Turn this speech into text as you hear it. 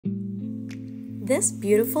This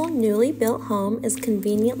beautiful newly built home is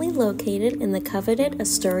conveniently located in the coveted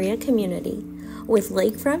Asturia community. With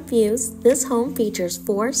lakefront views, this home features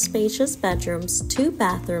 4 spacious bedrooms, 2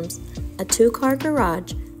 bathrooms, a 2-car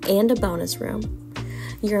garage, and a bonus room.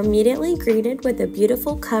 You're immediately greeted with a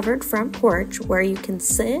beautiful covered front porch where you can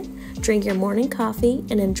sit, drink your morning coffee,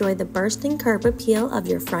 and enjoy the bursting curb appeal of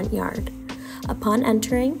your front yard. Upon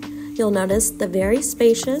entering, you'll notice the very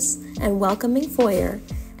spacious and welcoming foyer,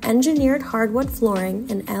 engineered hardwood flooring,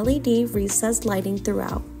 and LED recessed lighting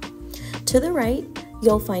throughout. To the right,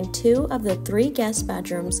 you'll find 2 of the 3 guest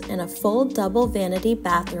bedrooms and a full double vanity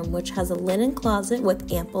bathroom which has a linen closet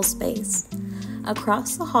with ample space.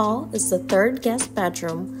 Across the hall is the 3rd guest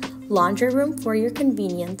bedroom, laundry room for your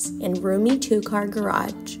convenience, and roomy 2-car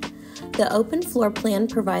garage. The open floor plan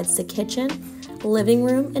provides the kitchen, living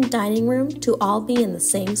room, and dining room to all be in the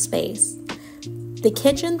same space. The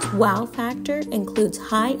kitchen's wow factor includes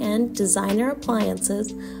high-end designer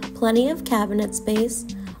appliances, plenty of cabinet space,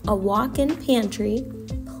 a walk-in pantry,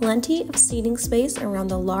 plenty of seating space around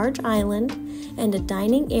the large island, and a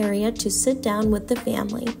dining area to sit down with the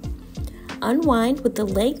family. Unwind with the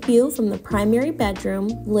lake view from the primary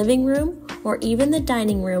bedroom, living room, or even the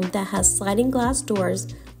dining room that has sliding glass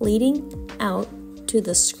doors leading out to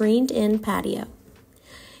the screened-in patio.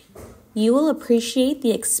 You will appreciate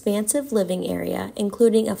the expansive living area,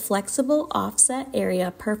 including a flexible offset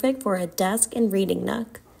area perfect for a desk and reading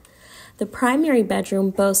nook. The primary bedroom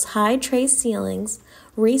boasts high tray ceilings,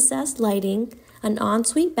 recessed lighting, an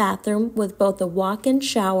ensuite bathroom with both a walk-in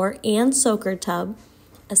shower and soaker tub,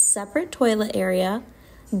 a separate toilet area,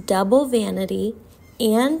 double vanity,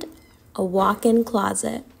 and a walk-in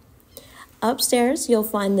closet. Upstairs, you'll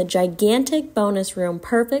find the gigantic bonus room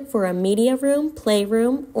perfect for a media room,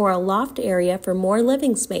 playroom, or a loft area for more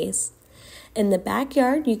living space. In the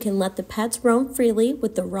backyard, you can let the pets roam freely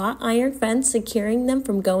with the wrought iron fence securing them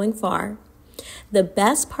from going far. The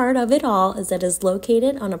best part of it all is that it is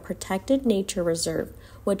located on a protected nature reserve,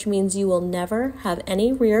 which means you will never have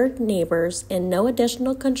any rear neighbors and no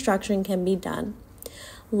additional construction can be done.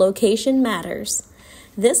 Location matters.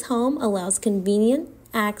 This home allows convenient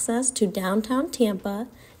access to downtown Tampa,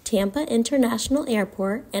 Tampa International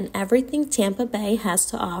Airport, and everything Tampa Bay has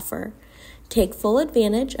to offer. Take full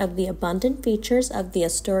advantage of the abundant features of the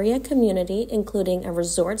Asturia community, including a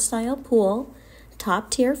resort-style pool,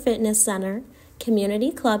 top-tier fitness center,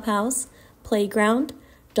 community clubhouse, playground,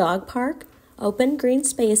 dog park, open green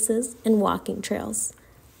spaces, and walking trails.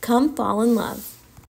 Come fall in love.